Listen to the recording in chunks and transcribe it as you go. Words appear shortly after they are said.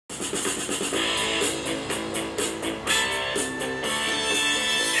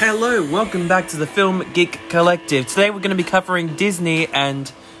Hello, welcome back to the Film Geek Collective. Today we're going to be covering Disney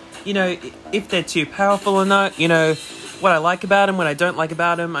and, if they're too powerful or not, what I like about them, what I don't like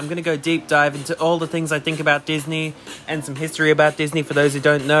about them. I'm going to go deep dive into all the things I think about Disney and some history about Disney for those who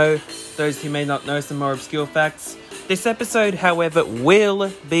don't know, those who may not know some more obscure facts. This episode, however,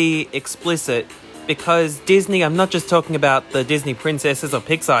 will be explicit because Disney, I'm not just talking about the Disney princesses or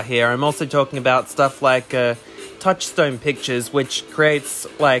Pixar here, I'm also talking about stuff like Touchstone Pictures, which creates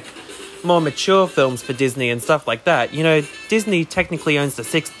more mature films for Disney and stuff like that. Disney technically owns The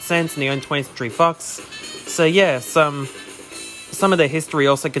Sixth Sense and they own 20th Century Fox. So yeah, some of their history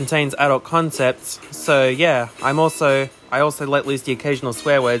also contains adult concepts. So yeah, I also let loose the occasional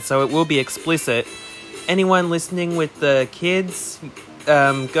swear word, so it will be explicit. Anyone listening with the kids,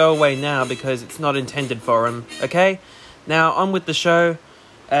 go away now because it's not intended for them, okay? Now, on with the show.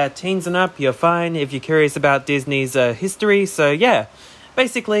 Teens and up, you're fine if you're curious about Disney's history. So yeah,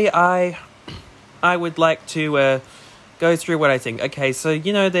 basically I would like to go through what I think. Okay, so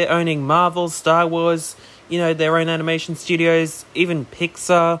they're owning Marvel, Star Wars, their own animation studios, even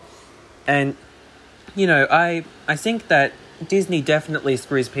Pixar. And I think that Disney definitely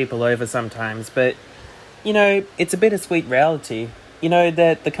screws people over sometimes, but it's a bittersweet reality.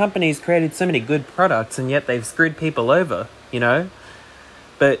 That the company's created so many good products and yet they've screwed people over,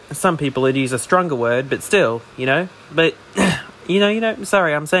 But some people would use a stronger word, but still, But,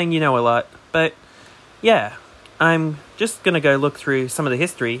 sorry, I'm saying a lot. But, yeah, I'm just going to go look through some of the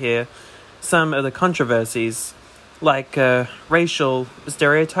history here. Some of the controversies, like racial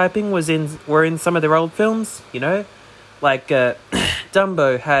stereotyping were in some of their old films, Like,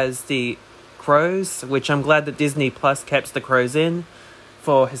 Dumbo has the crows, which I'm glad that Disney Plus kept the crows in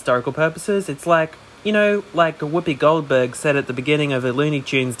for historical purposes. It's like Whoopi Goldberg said at the beginning of a Looney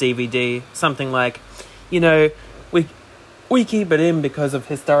Tunes DVD, something like, we keep it in because of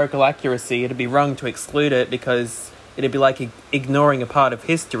historical accuracy. It'd be wrong to exclude it because it'd be like ignoring a part of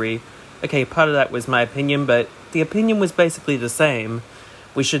history. Okay, part of that was my opinion, but the opinion was basically the same.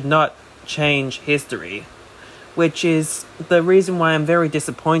 We should not change history, which is the reason why I'm very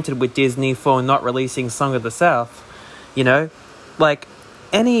disappointed with Disney for not releasing Song of the South.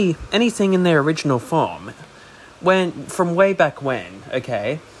 Anything in their original form, from way back when,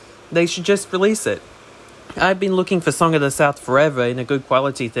 okay, they should just release it. I've been looking for Song of the South forever in a good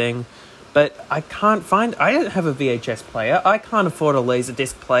quality thing, but I don't have a VHS player, I can't afford a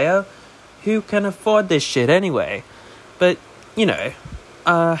Laserdisc player. Who can afford this shit anyway? But,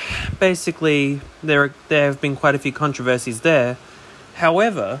 basically, there have been quite a few controversies there.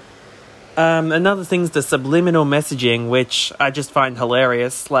 However, another thing's the subliminal messaging, which I just find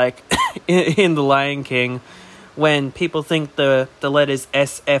hilarious, like in The Lion King, when people think the letters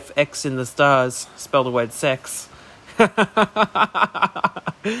SFX in the stars spell the word sex.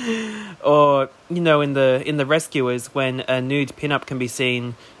 Or, in the Rescuers, when a nude pinup can be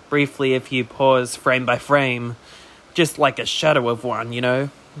seen briefly if you pause frame by frame, just like a shadow of one,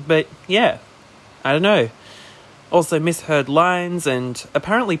 But, yeah, I don't know. Also misheard lines, and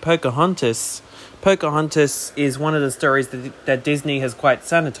apparently Pocahontas. Pocahontas is one of the stories that Disney has quite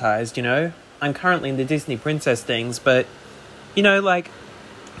sanitized, I'm currently in the Disney princess things, but,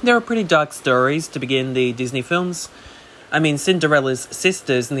 there are pretty dark stories to begin the Disney films. I mean, Cinderella's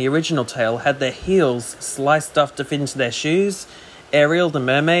sisters in the original tale had their heels sliced off to fit into their shoes. Ariel the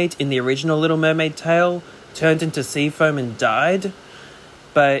mermaid in the original Little Mermaid tale turned into sea foam and died.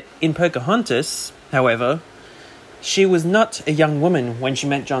 But in Pocahontas, however, she was not a young woman when she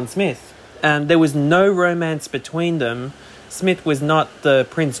met John Smith, and there was no romance between them. Smith was not the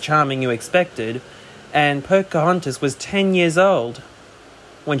Prince Charming you expected, and Pocahontas was 10 years old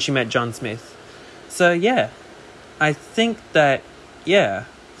when she met John Smith. So, yeah, I think that, yeah.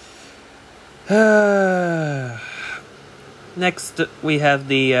 Next, we have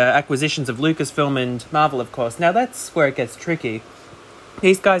the acquisitions of Lucasfilm and Marvel, of course. Now, that's where it gets tricky.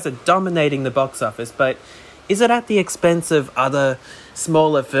 These guys are dominating the box office, but is it at the expense of other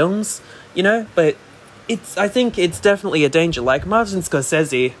smaller films? But I think it's definitely a danger. Like Martin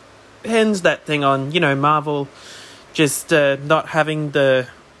Scorsese pins that thing on, Marvel just not having the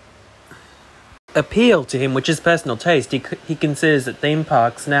appeal to him, which is personal taste. He considers it theme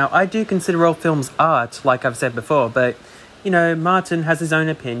parks. Now, I do consider all films art, like I've said before, but, Martin has his own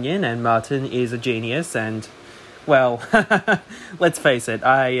opinion, and Martin is a genius, and well, let's face it,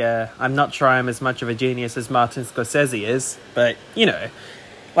 I'm not sure I'm as much of a genius as Martin Scorsese is, but,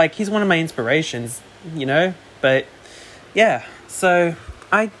 he's one of my inspirations, but, yeah, so,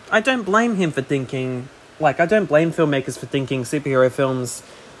 I don't blame him for thinking, I don't blame filmmakers for thinking superhero films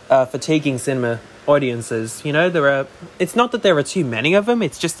fatiguing cinema audiences. You know, it's not that there are too many of them,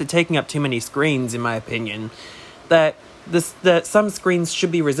 it's just they're taking up too many screens, in my opinion. That some screens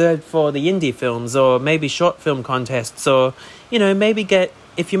should be reserved for the indie films, or maybe short film contests, or, you know, maybe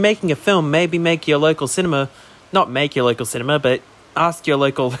if you're making a film, maybe make your local cinema, not make your local cinema, but ask your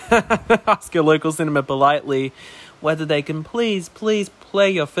local cinema politely whether they can please play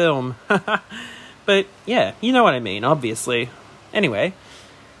your film. But yeah, you know what I mean, obviously. Anyway,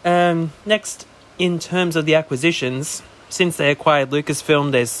 next, in terms of the acquisitions, since they acquired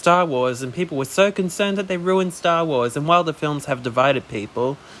Lucasfilm, there's Star Wars, and people were so concerned that they ruined Star Wars. And while the films have divided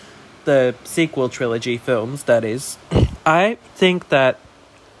people, the sequel trilogy films, that is, I think that,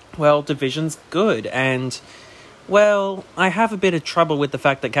 well, division's good. And, well, I have a bit of trouble with the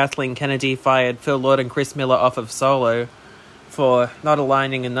fact that Kathleen Kennedy fired Phil Lord and Chris Miller off of Solo for not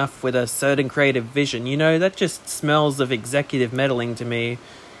aligning enough with a certain creative vision. You know, that just smells of executive meddling to me.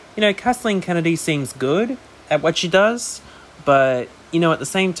 You know, Kathleen Kennedy seems good at what she does, but, you know, at the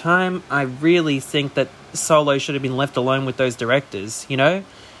same time, I really think that Solo should have been left alone with those directors, you know?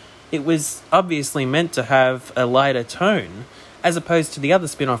 It was obviously meant to have a lighter tone, as opposed to the other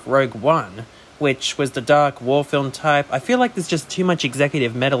spin-off, Rogue One, which was the dark war film type. I feel like there's just too much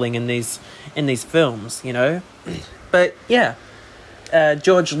executive meddling in these films, you know? But, yeah,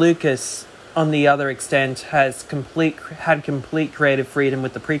 George Lucas, on the other extent, had complete creative freedom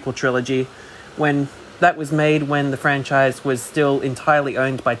with the prequel trilogy, when that was made when the franchise was still entirely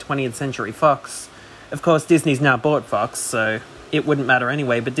owned by 20th Century Fox. Of course, Disney's now bought Fox, so it wouldn't matter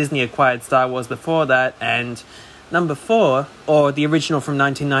anyway, but Disney acquired Star Wars before that, and number 4, or the original from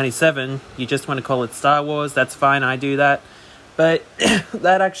 1997, you just want to call it Star Wars, that's fine, I do that. But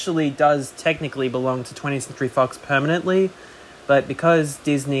that actually does technically belong to 20th Century Fox permanently, but because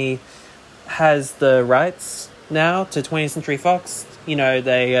Disney has the rights now to 20th Century Fox, you know,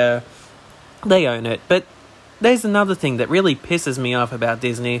 they own it. But there's another thing that really pisses me off about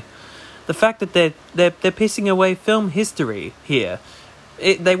Disney. The fact that they're pissing away film history here.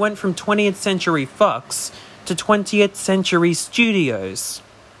 They went from 20th Century Fox to 20th Century Studios.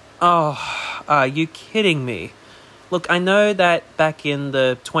 Oh, are you kidding me? Look, I know that back in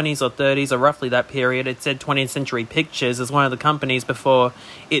the 20s or 30s, or roughly that period, it said 20th Century Pictures as one of the companies before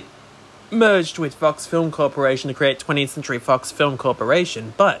it merged with Fox Film Corporation to create 20th Century Fox Film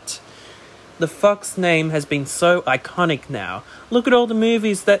Corporation, but the Fox name has been so iconic now. Look at all the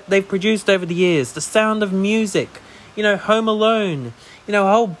movies that they've produced over the years. The Sound of Music, you know, Home Alone, you know,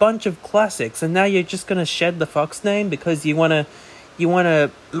 a whole bunch of classics, and now you're just going to shed the Fox name because you want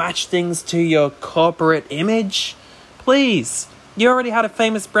to match things to your corporate image? Please, you already had a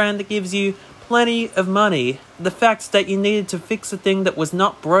famous brand that gives you plenty of money. The fact that you needed to fix a thing that was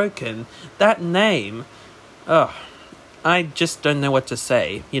not broken, that name, I just don't know what to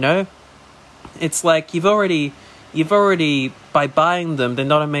say, you know? It's like you've already, by buying them, they're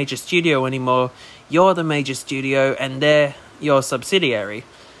not a major studio anymore. You're the major studio and they're your subsidiary.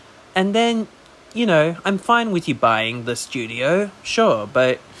 And then, you know, I'm fine with you buying the studio, sure,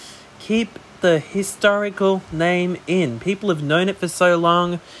 but keep the historical name in. People have known it for so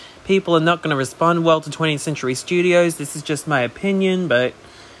long. People are not going to respond well to 20th Century Studios. This is just my opinion, but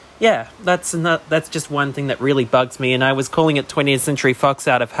yeah, that's just one thing that really bugs me, and I was calling it 20th Century Fox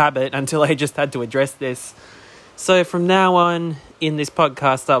out of habit until I just had to address this. So from now on, in this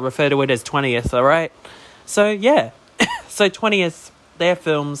podcast, I'll refer to it as 20th, alright? So yeah, so 20th, their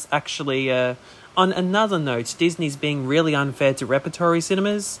films actually, on another note, Disney's being really unfair to repertory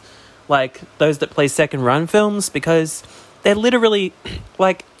cinemas, like those that play second run films, because they're literally,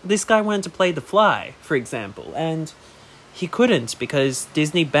 like, this guy wanted to play The Fly, for example, and he couldn't because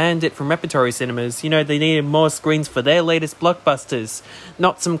Disney banned it from repertory cinemas. You know, they needed more screens for their latest blockbusters,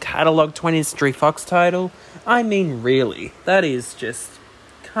 not some catalogue 20th Century Fox title. I mean, really, that is just,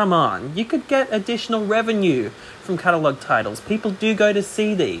 come on. You could get additional revenue from catalogue titles. People do go to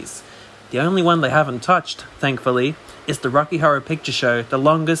see these. The only one they haven't touched, thankfully, is the Rocky Horror Picture Show, the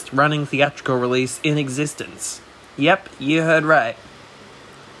longest running theatrical release in existence. Yep, you heard right.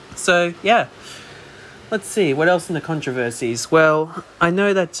 So, yeah. Let's see, what else in the controversies? Well, I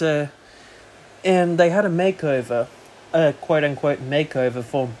know that they had a makeover, a quote-unquote makeover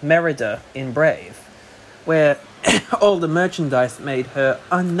for Merida in Brave, where all the merchandise made her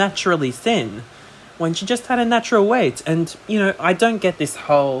unnaturally thin when she just had a natural weight. And, you know, I don't get this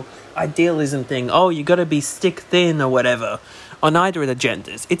whole idealism thing, oh, you gotta be stick thin or whatever, on either of the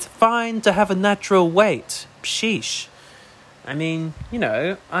genders. It's fine to have a natural weight. Sheesh. I mean, you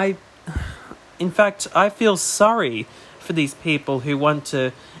know, in fact, I feel sorry for these people who want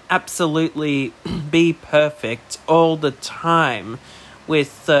to absolutely be perfect all the time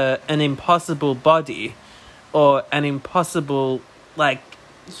with an impossible body or an impossible, like,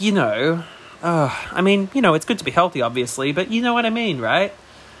 you know, I mean, you know, it's good to be healthy, obviously, but you know what I mean, right?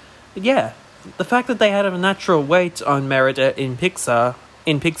 But yeah, the fact that they had a natural weight on Merida in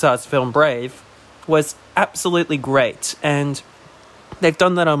Pixar's film Brave, was absolutely great. And they've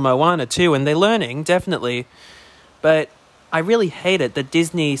done that on Moana too, and they're learning, definitely. But I really hate it that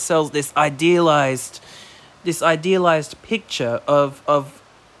Disney sells this idealized picture of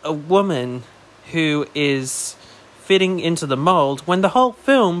a woman who is fitting into the mold, when the whole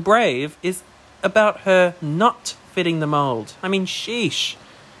film, Brave, is about her not fitting the mold. I mean, sheesh.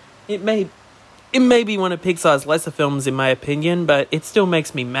 It may be one of Pixar's lesser films, in my opinion, but it still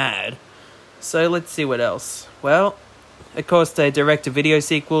makes me mad. So let's see what else. Well, of course, they direct-to-video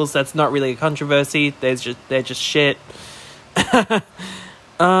sequels. That's not really a controversy. They're just shit.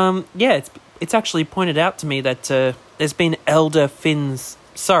 Yeah, it's actually pointed out to me that there's been elder Finns.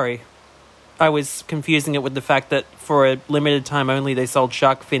 Sorry, I was confusing it with the fact that for a limited time only they sold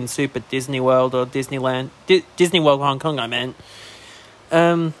shark fin soup at Disney World or Disneyland. Disney World Hong Kong, I meant.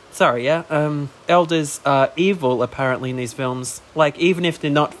 Sorry, yeah. Elders are evil, apparently, in these films. Like, even if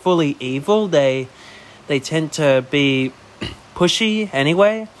they're not fully evil, they tend to be pushy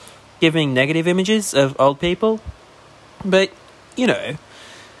anyway, giving negative images of old people. But, you know,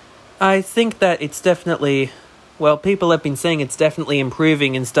 I think that it's definitely... Well, people have been saying it's definitely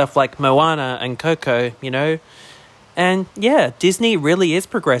improving in stuff like Moana and Coco, you know? And, yeah, Disney really is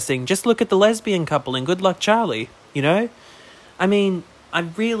progressing. Just look at the lesbian couple in Good Luck Charlie, you know? I mean, I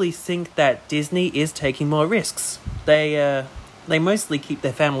really think that Disney is taking more risks. They mostly keep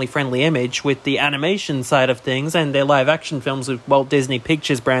their family-friendly image with the animation side of things and their live-action films with Walt Disney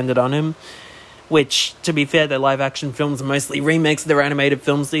Pictures branded on them, which, to be fair, their live-action films are mostly remakes of their animated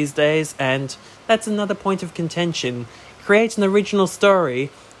films these days, and that's another point of contention. Create an original story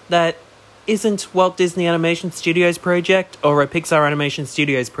that isn't Walt Disney Animation Studios project or a Pixar Animation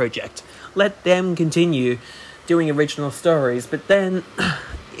Studios project. Let them continue doing original stories, but then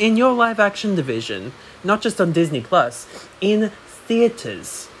in your live-action division, not just on Disney+, in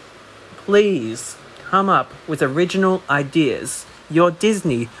theaters, please come up with original ideas. You're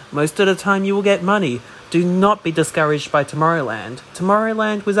Disney. Most of the time you will get money. Do not be discouraged by Tomorrowland.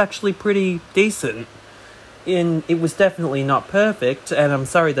 Tomorrowland was actually pretty decent. It was definitely not perfect, and I'm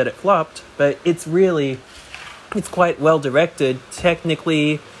sorry that it flopped, but it's quite well directed,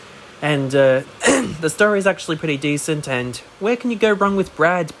 technically, and the story is actually pretty decent, and where can you go wrong with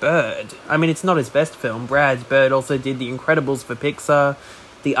Brad Bird? I mean, it's not his best film. Brad Bird also did The Incredibles for Pixar,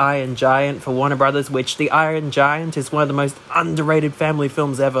 The Iron Giant for Warner Brothers, which The Iron Giant is one of the most underrated family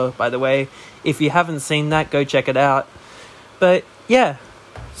films ever, by the way. If you haven't seen that, go check it out. But, yeah.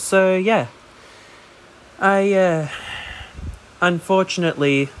 So, yeah.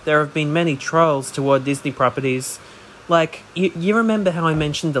 Unfortunately, there have been many trolls toward Disney properties. Like, you remember how I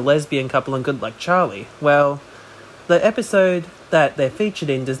mentioned the lesbian couple in Good Luck Charlie? Well, the episode that they're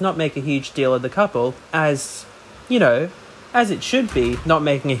featured in does not make a huge deal of the couple, as, you know, as it should be, not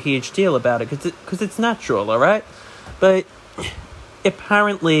making a huge deal about it, because it's natural, alright? But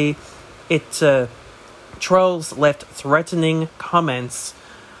apparently, trolls left threatening comments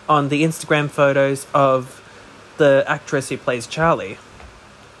on the Instagram photos of the actress who plays Charlie.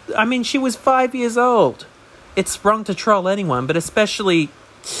 I mean, she was 5 years old. It's wrong to troll anyone, but especially...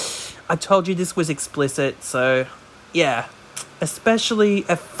 I told you this was explicit, so... Yeah. Especially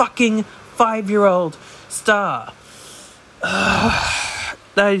a fucking 5-year-old star.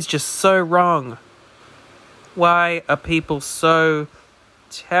 That is just so wrong. Why are people so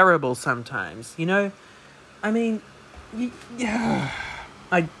terrible sometimes, you know? I mean... Yeah...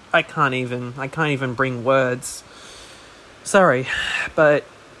 I can't even bring words. Sorry, but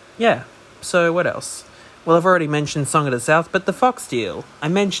yeah. So what else? Well, I've already mentioned Song of the South, but the Fox deal. I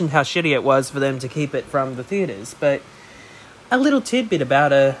mentioned how shitty it was for them to keep it from the theaters, but a little tidbit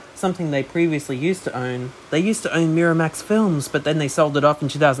about something they previously used to own. They used to own Miramax Films, but then they sold it off in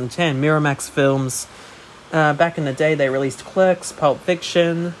 2010. Miramax Films, back in the day, they released Clerks, Pulp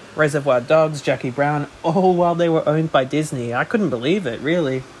Fiction, Reservoir Dogs, Jackie Brown, all while they were owned by Disney. I couldn't believe it,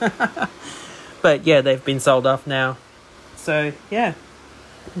 really. But yeah, they've been sold off now. So, yeah.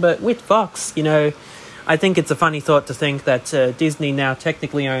 But with Fox, you know, I think it's a funny thought to think that Disney now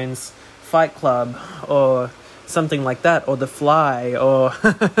technically owns Fight Club, or something like that, or The Fly, or...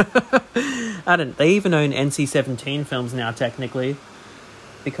 They even own NC-17 films now, technically.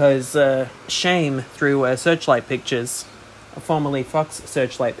 Because Shame through Searchlight Pictures, formerly Fox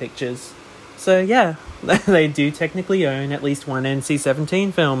Searchlight Pictures. So yeah, they do technically own at least one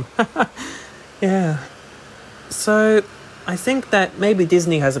NC-17 film. Yeah. So, I think that maybe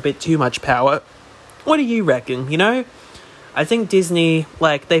Disney has a bit too much power. What do you reckon, you know? I think Disney,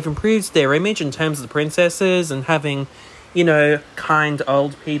 like, they've improved their image in terms of the princesses and having, you know, kind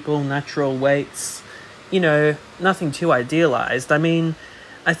old people, natural weights, you know, nothing too idealized. I mean,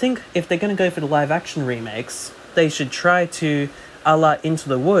 I think if they're going to go for the live-action remakes, they should try to, a la Into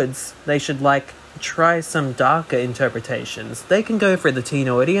the Woods, they should, like, try some darker interpretations. They can go for the teen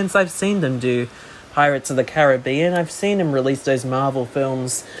audience. I've seen them do Pirates of the Caribbean. I've seen them release those Marvel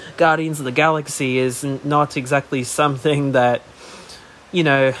films. Guardians of the Galaxy is not exactly something that, you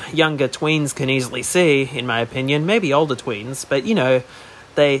know, younger tweens can easily see, in my opinion. Maybe older tweens, but, you know,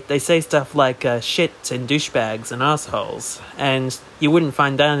 they say stuff like shit and douchebags and assholes, and you wouldn't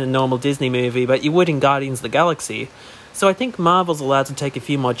find that in a normal Disney movie, but you would in Guardians of the Galaxy. So I think Marvel's allowed to take a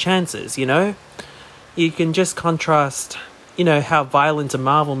few more chances, you know? You can just contrast, you know, how violent a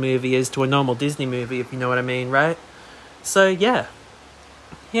Marvel movie is to a normal Disney movie, if you know what I mean, right? So, yeah.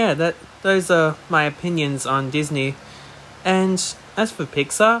 Yeah, those are my opinions on Disney. And as for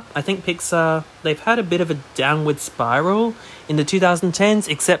Pixar, I think Pixar, they've had a bit of a downward spiral in the 2010s,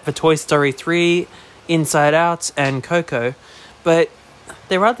 except for Toy Story 3, Inside Out, and Coco. But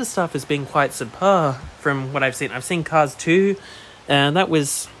their other stuff has been quite subpar from what I've seen. I've seen Cars 2, and that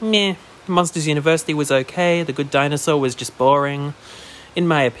was meh. Monsters University was okay. The Good Dinosaur was just boring, in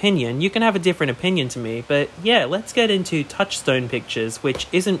my opinion. You can have a different opinion to me, but yeah, let's get into Touchstone Pictures, which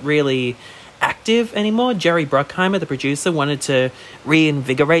isn't really active anymore. Jerry Bruckheimer, the producer, wanted to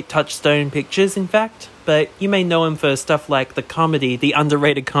reinvigorate Touchstone Pictures, in fact, but you may know him for stuff like the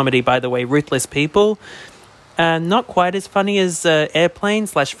underrated comedy, by the way, Ruthless People. Not quite as funny as Airplane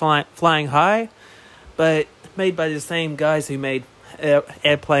 / Flying High, but made by the same guys who made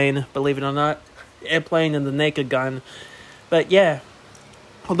Airplane, believe it or not. Airplane and The Naked Gun. But yeah,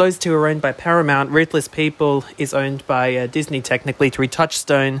 well, those two are owned by Paramount. Ruthless People is owned by Disney, technically, through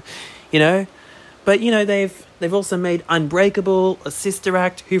Touchstone, you know. But, you know, they've also made Unbreakable, a sister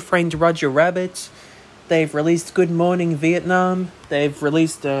act, Who Framed Roger Rabbit. They've released Good Morning Vietnam. They've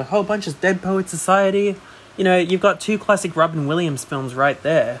released a whole bunch of Dead Poets Society. You know, you've got two classic Robin Williams films right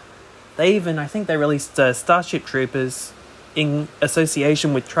there. I think they released Starship Troopers in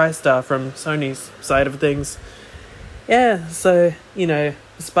association with TriStar from Sony's side of things. Yeah, so, you know,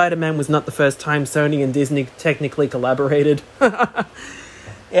 Spider-Man was not the first time Sony and Disney technically collaborated.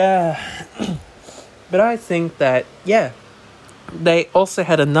 Yeah. But I think that, yeah, they also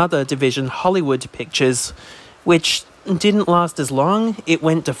had another division, Hollywood Pictures, which didn't last as long. It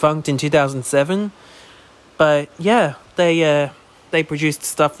went defunct in 2007. But, yeah, they produced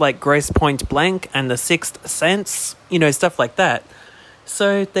stuff like Grosse Pointe Blank and The Sixth Sense, you know, stuff like that.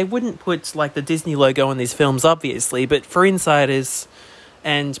 So they wouldn't put, like, the Disney logo on these films, obviously, but for insiders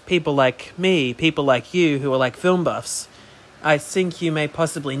and people like me, people like you who are like film buffs, I think you may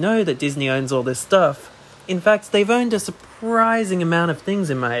possibly know that Disney owns all this stuff. In fact, they've owned a surprising amount of things,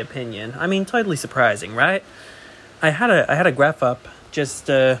 in my opinion. I mean, totally surprising, right? I had a graph up just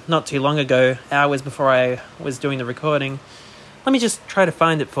not too long ago, hours before I was doing the recording. Let me just try to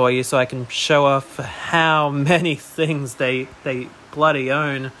find it for you so I can show off how many things they bloody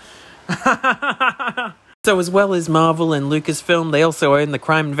own. So as well as Marvel and Lucasfilm, they also own the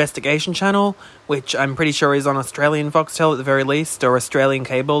Crime Investigation Channel, which I'm pretty sure is on Australian Foxtel at the very least, or Australian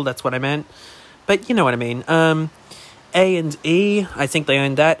cable, that's what I meant. But you know what I mean. A&E, I think they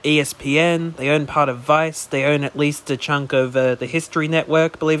own that. ESPN, they own part of Vice, they own at least a chunk of the History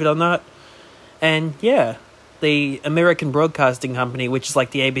Network, believe it or not. And yeah, the American Broadcasting Company, which is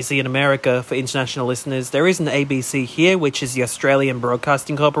like the ABC in America for international listeners. There is an ABC here, which is the Australian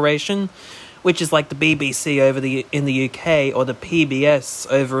Broadcasting Corporation, which is like the BBC in the UK, or the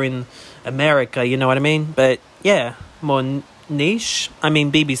PBS over in America, you know what I mean? But yeah, more niche. I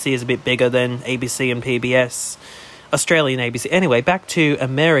mean, BBC is a bit bigger than ABC and PBS. Australian ABC. Anyway, back to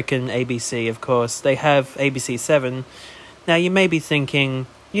American ABC, of course. They have ABC 7. Now, you may be thinking,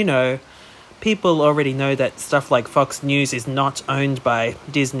 you know, people already know that stuff like Fox News is not owned by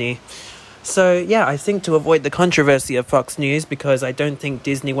Disney. So, yeah, I think to avoid the controversy of Fox News, because I don't think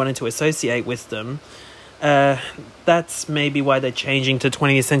Disney wanted to associate with them, that's maybe why they're changing to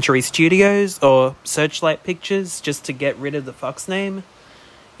 20th Century Studios or Searchlight Pictures, just to get rid of the Fox name.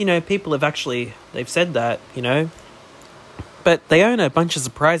 You know, people have they've said that, you know. But they own a bunch of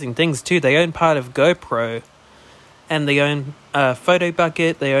surprising things too. They own part of GoPro, and they own Photo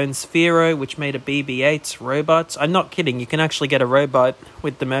Bucket, they own Sphero, which made a BB-8 robot. I'm not kidding, you can actually get a robot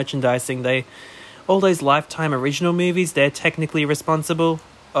with the merchandising. All those Lifetime original movies, they're technically responsible.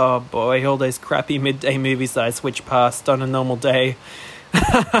 Oh boy, all those crappy midday movies that I switch past on a normal day.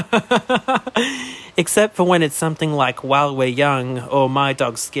 Except for when it's something like While We're Young or My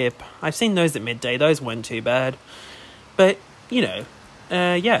Dog Skip. I've seen those at midday. Those weren't too bad. But, yeah.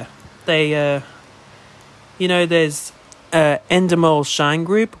 They, there's Endemol Shine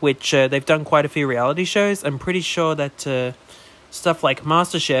Group, which they've done quite a few reality shows. I'm pretty sure that stuff like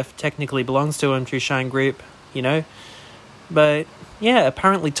MasterChef technically belongs to them through Shine Group, But, yeah,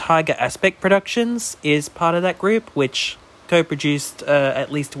 apparently Tiger Aspect Productions is part of that group, which co-produced at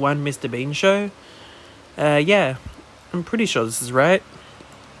least one Mr. Bean show. Yeah, I'm pretty sure this is right.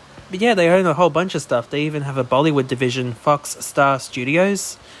 But yeah, they own a whole bunch of stuff. They even have a Bollywood division, Fox Star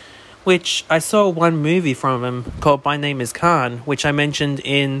Studios, which I saw one movie from them called My Name is Khan, which I mentioned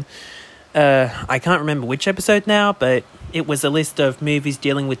in, I can't remember which episode now, but it was a list of movies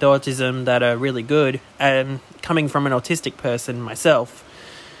dealing with autism that are really good, coming from an autistic person myself,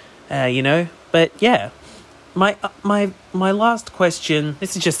 But yeah, my last question,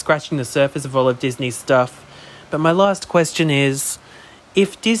 this is just scratching the surface of all of Disney's stuff, but my last question is,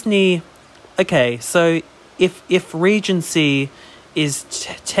 if Disney, okay, so if Regency is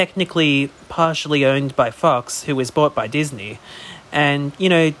technically partially owned by Fox, who is bought by Disney, and,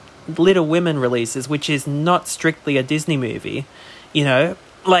 Little Women releases, which is not strictly a Disney movie,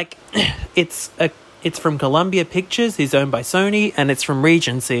 like, it's from Columbia Pictures, who's owned by Sony, and it's from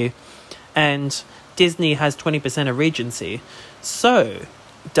Regency, and Disney has 20% of Regency. So,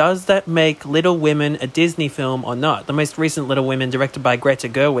 does that make Little Women a Disney film or not? The most recent Little Women, directed by Greta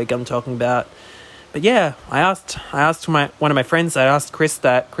Gerwig, I'm talking about. But yeah, I asked one of my friends, I asked Chris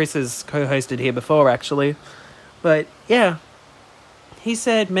that. Chris has co-hosted here before, actually. But yeah, he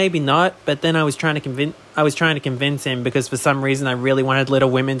said maybe not, but then I was trying to convince him, because for some reason I really wanted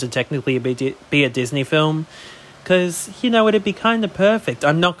Little Women to technically be a Disney film. Because, it'd be kind of perfect.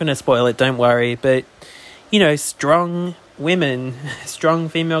 I'm not going to spoil it, don't worry. But, strong women, strong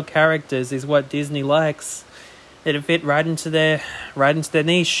female characters is what Disney likes. It'd fit right into their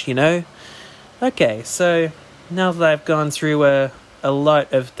niche, Okay, so now that I've gone through a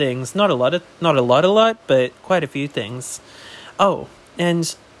lot of things, not a lot, but quite a few things. Oh,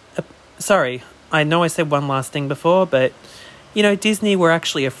 and sorry, I know I said one last thing before, but Disney were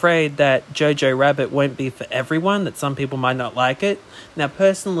actually afraid that Jojo Rabbit won't be for everyone, that some people might not like it. Now,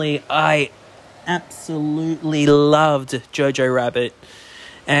 personally, I absolutely loved Jojo Rabbit,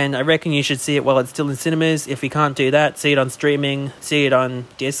 and I reckon you should see it while it's still in cinemas. If you can't do that, see it on streaming, see it on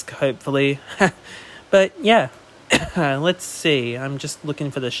disc, hopefully. But yeah, let's see. I'm just looking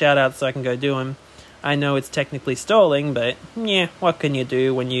for the shout-outs so I can go do them. I know it's technically stalling, but yeah, what can you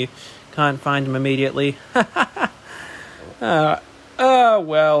do when you can't find them immediately? Well,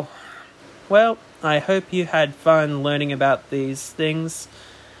 I hope you had fun learning about these things.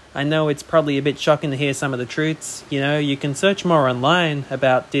 I know it's probably a bit shocking to hear some of the truths. You can search more online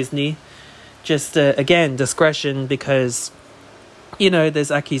about Disney. Just, again, discretion, because,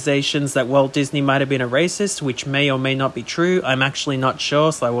 there's accusations that Walt Disney might have been a racist, which may or may not be true. I'm actually not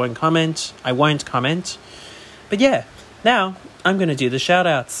sure, so I won't comment. But yeah, now I'm going to do the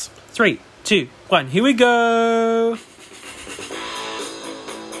shout-outs. 3, 2, 1, here we go!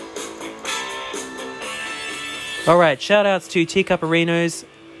 Alright, shout-outs to Teacupperinos,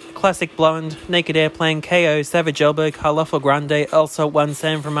 Classic Blonde, Naked Airplane, KO, Savage Elbow, Carloffo Grande, Also One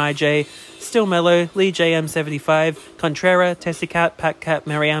Sam from IJ, Still Mellow, Lee JM75, Contrera, Tessicat, Patcat,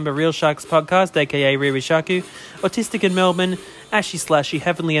 Mariamba, Real Sharks Podcast, aka Riri Shaku, Autistic in Melbourne, Ashy Slashy,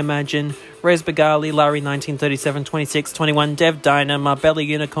 Heavenly Imagine, Rose Bagali, Larry 1937, 26, 21, Dev Diner, Marbella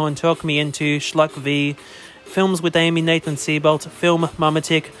Unicorn, Talk Me Into, Schluck V, Films with Amy, Nathan Seabolt, Film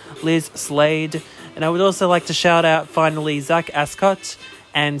Mamatic, Liz Slade, and I would also like to shout out finally Zach Ascot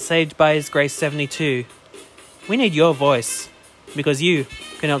and Saved by His Grace 72. We need your voice, because you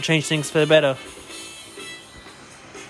can help change things for the better.